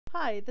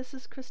Hi, this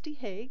is Christy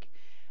Haig,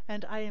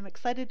 and I am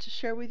excited to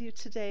share with you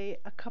today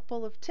a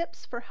couple of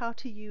tips for how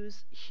to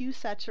use hue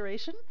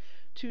saturation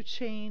to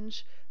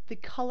change the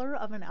color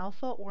of an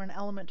alpha or an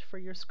element for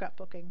your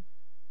scrapbooking.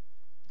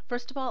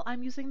 First of all,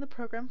 I'm using the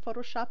program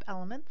Photoshop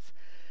Elements.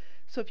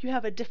 So if you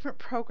have a different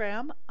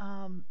program,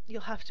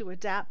 you'll have to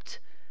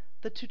adapt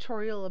the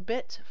tutorial a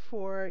bit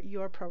for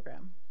your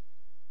program.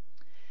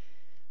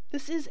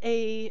 This is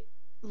a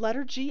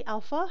letter G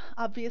alpha,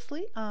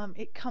 obviously.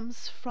 It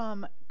comes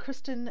from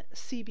Kristen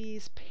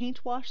Seebe's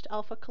Paint Washed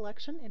Alpha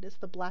collection. It is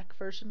the black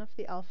version of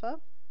the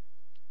alpha.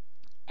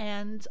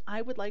 And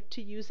I would like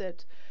to use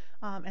it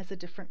as a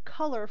different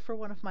color for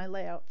one of my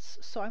layouts.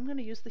 So I'm going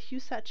to use the hue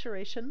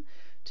saturation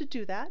to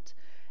do that.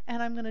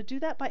 And I'm going to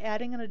do that by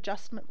adding an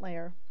adjustment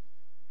layer,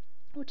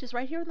 which is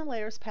right here in the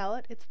layers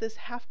palette. It's this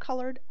half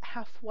colored,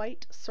 half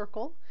white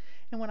circle.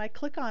 And when I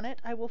click on it,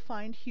 I will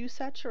find hue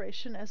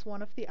saturation as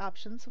one of the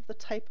options of the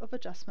type of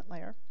adjustment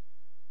layer.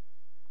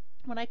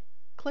 When I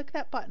click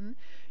that button,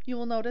 you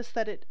will notice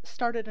that it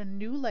started a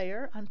new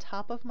layer on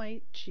top of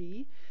my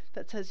G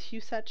that says hue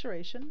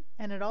saturation,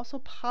 and it also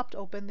popped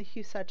open the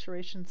hue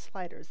saturation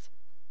sliders.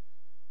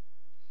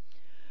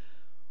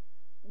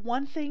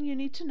 One thing you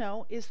need to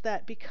know is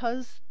that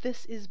because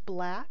this is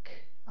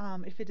black,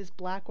 if it is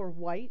black or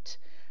white,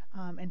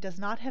 and does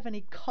not have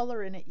any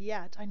color in it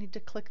yet, I need to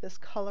click this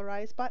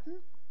Colorize button.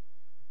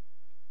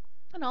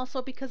 And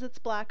also because it's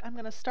black, I'm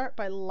going to start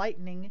by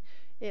lightening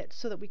it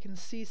so that we can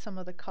see some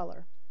of the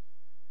color.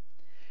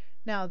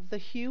 Now the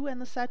hue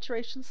and the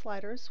saturation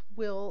sliders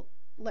will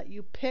let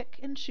you pick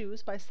and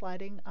choose by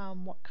sliding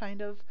what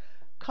kind of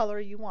color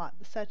you want.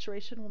 The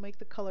saturation will make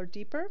the color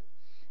deeper,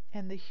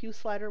 and the hue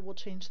slider will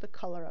change the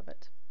color of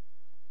it.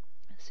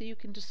 So you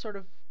can just sort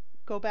of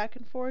go back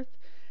and forth,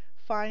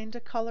 find a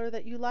color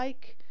that you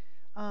like,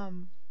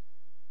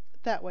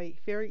 that way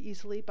very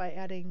easily by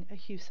adding a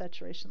hue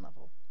saturation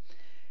level.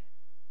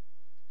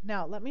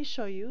 Now let me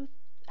show you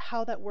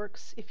how that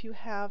works if you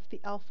have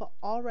the alpha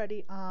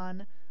already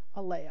on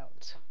a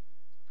layout.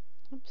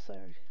 Oops,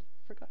 I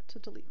forgot to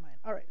delete mine.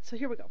 Alright, so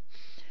here we go.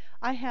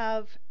 I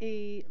have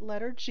a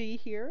letter G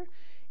here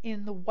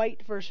in the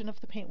white version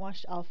of the Paint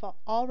Washed Alpha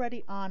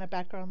already on a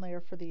background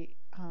layer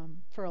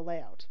for a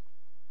layout.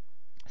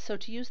 So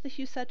to use the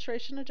hue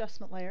saturation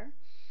adjustment layer,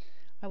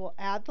 I will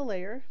add the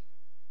layer,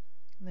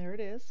 and there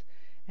it is,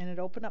 and it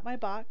opened up my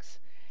box.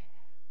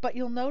 But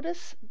you'll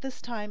notice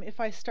this time if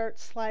I start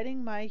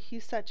sliding my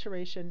hue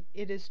saturation,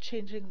 it is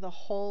changing the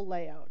whole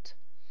layout.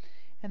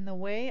 And the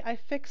way I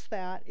fix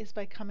that is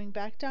by coming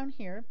back down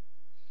here,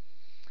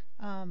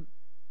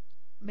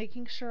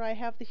 making sure I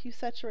have the hue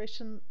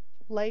saturation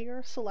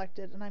layer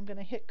selected, and I'm going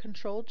to hit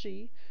Control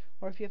G,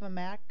 or if you have a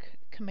Mac,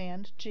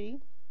 Command G,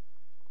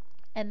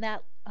 and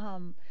that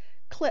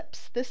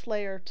clips this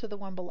layer to the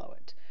one below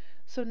it.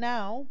 So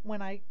now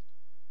when I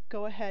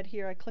go ahead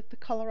here, I click the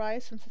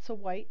Colorize since it's a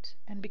white,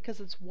 and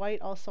because it's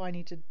white also I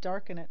need to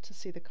darken it to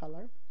see the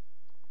color.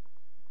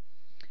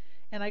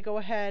 And I go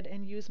ahead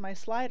and use my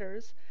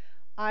sliders.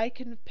 I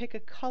can pick a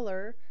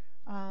color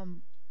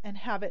and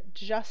have it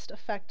just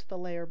affect the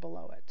layer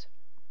below it.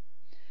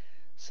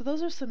 So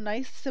those are some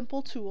nice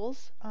simple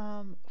tools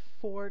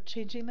for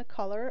changing the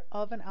color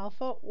of an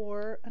alpha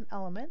or an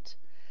element.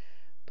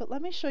 But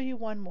let me show you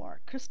one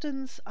more.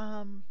 Kristen's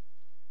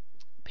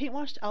Paint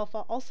Washed Alpha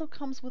also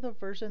comes with a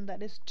version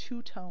that is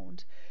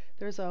two-toned.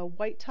 There's a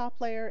white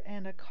top layer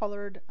and a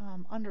colored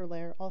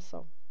underlayer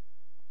also.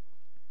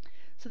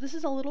 So this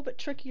is a little bit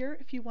trickier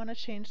if you want to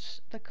change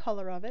the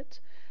color of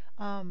it.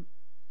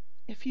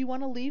 If you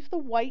want to leave the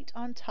white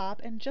on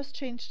top and just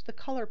change the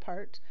color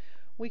part,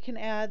 we can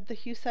add the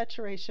hue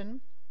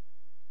saturation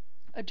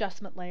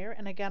adjustment layer,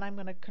 and again I'm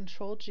going to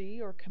Control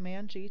G or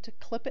Command G to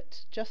clip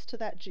it just to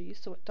that G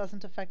so it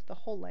doesn't affect the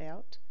whole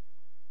layout.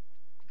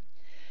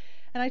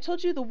 And I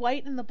told you the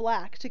white and the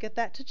black, to get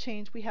that to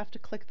change we have to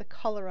click the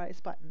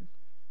Colorize button.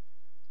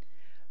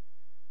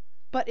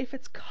 But if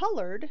it's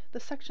colored, the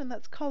section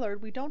that's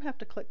colored, we don't have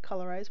to click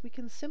Colorize. We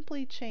can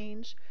simply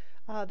change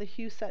the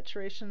hue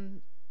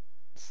saturation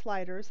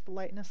sliders, the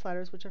lightness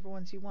sliders, whichever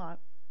ones you want,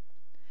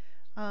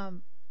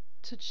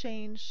 to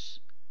change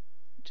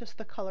just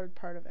the colored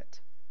part of it.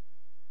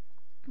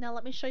 Now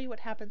let me show you what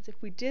happens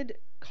if we did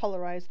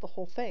colorize the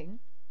whole thing.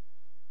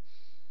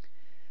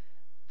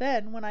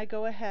 Then when I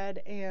go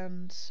ahead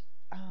and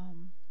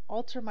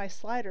alter my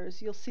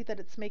sliders, you'll see that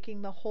it's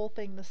making the whole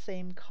thing the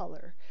same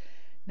color.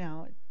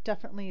 Now it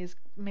definitely is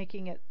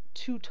making it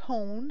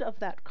two-toned of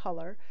that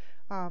color,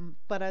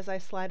 but as I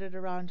slide it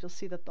around you'll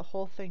see that the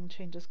whole thing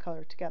changes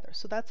color together.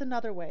 So that's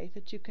another way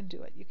that you can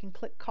do it. You can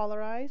click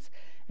Colorize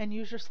and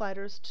use your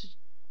sliders to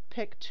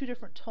pick two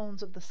different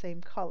tones of the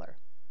same color.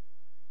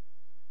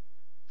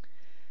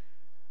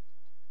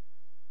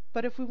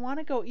 But if we want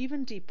to go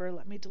even deeper,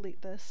 let me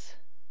delete this.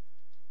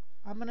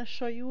 I'm going to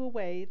show you a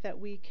way that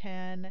we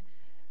can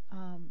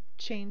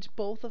change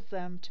both of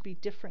them to be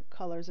different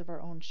colors of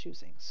our own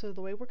choosing. So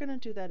the way we're going to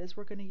do that is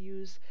we're going to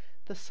use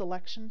the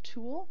selection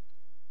tool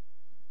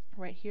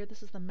right here.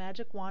 This is the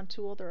magic wand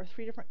tool. There are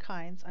 3 different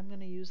kinds. I'm going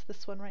to use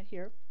this one right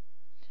here.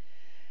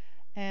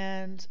 And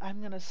And I'm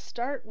going to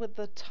start with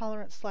the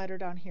tolerance slider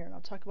down here, and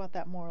I'll talk about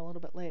that more a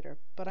little bit later.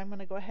 But I'm going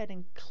to go ahead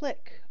and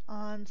click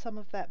on some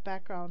of that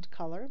background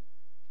color,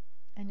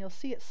 and you'll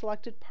see it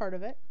selected part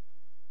of it.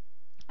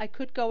 I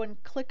could go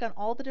and click on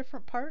all the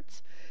different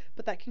parts,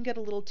 but that can get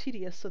a little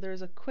tedious, so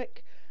there's a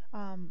quick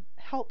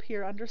help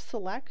here under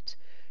Select.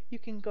 You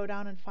can go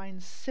down and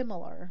find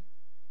Similar,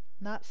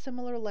 not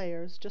similar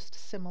layers, just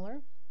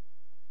similar,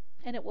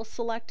 and it will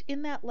select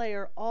in that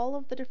layer all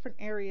of the different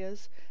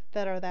areas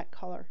that are that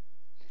color.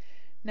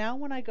 Now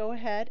when I go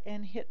ahead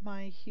and hit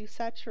my Hue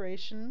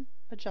Saturation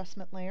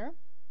Adjustment layer,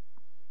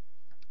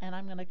 and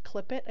I'm going to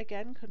clip it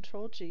again,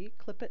 Control G,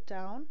 clip it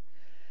down,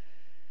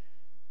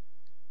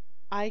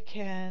 I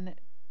can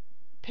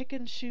pick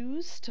and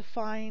choose to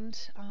find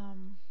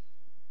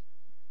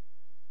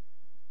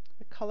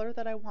the color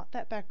that I want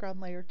that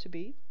background layer to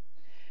be.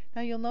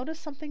 Now you'll notice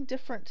something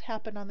different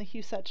happened on the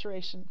Hue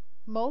Saturation.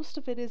 Most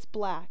of it is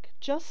black.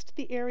 Just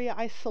the area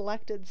I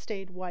selected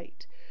stayed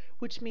white,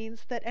 which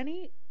means that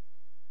any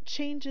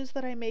changes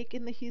that I make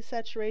in the Hue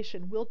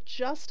Saturation will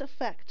just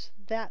affect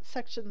that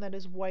section that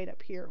is white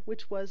up here,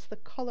 which was the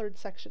colored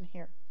section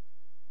here.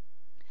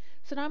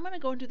 So now I'm going to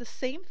go and do the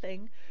same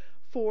thing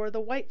for the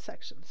white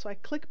section. So I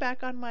click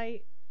back on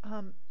my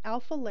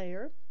alpha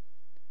layer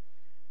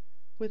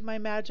with my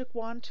magic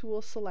wand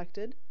tool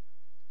selected.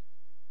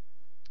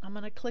 I'm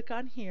going to click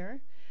on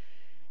here,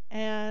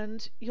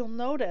 and you'll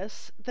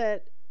notice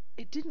that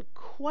it didn't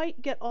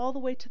quite get all the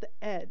way to the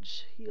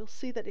edge. You'll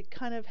see that it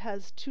kind of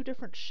has two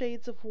different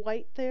shades of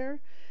white there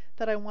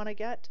that I want to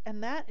get,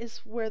 and that is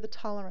where the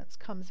tolerance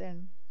comes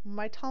in. When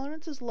my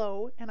tolerance is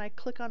low and I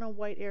click on a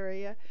white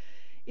area,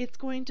 it's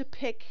going to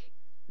pick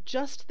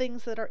just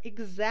things that are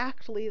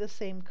exactly the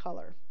same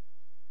color.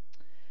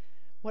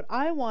 What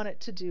I want it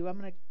to do, I'm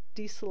going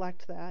to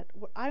deselect that.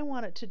 What I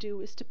want it to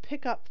do is to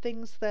pick up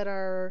things that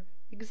are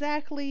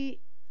exactly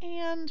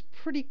and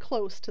pretty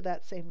close to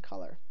that same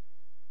color.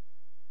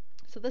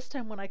 So this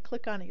time when I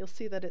click on it, you'll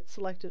see that it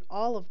selected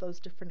all of those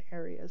different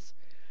areas.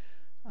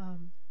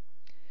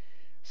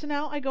 So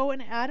now I go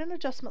and add an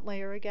adjustment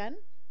layer again,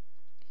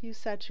 Hue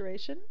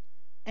Saturation,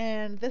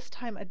 and this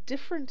time a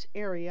different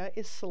area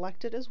is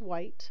selected as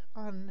white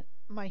on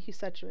my Hue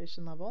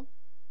Saturation level.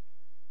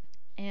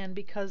 And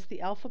because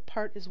the alpha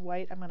part is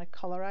white, I'm going to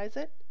colorize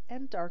it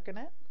and darken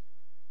it.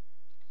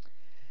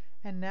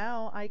 And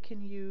now I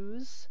can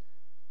use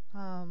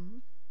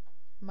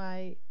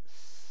my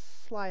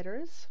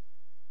sliders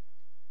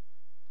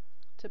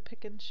to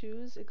pick and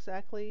choose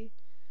exactly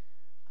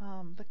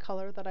the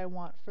color that I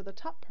want for the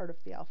top part of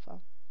the alpha.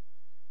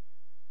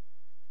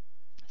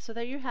 So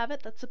there you have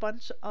it. That's a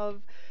bunch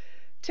of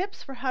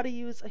tips for how to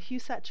use a Hue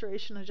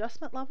Saturation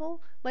Adjustment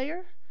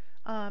layer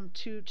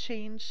to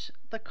change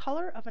the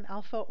color of an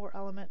alpha or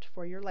element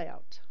for your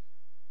layout.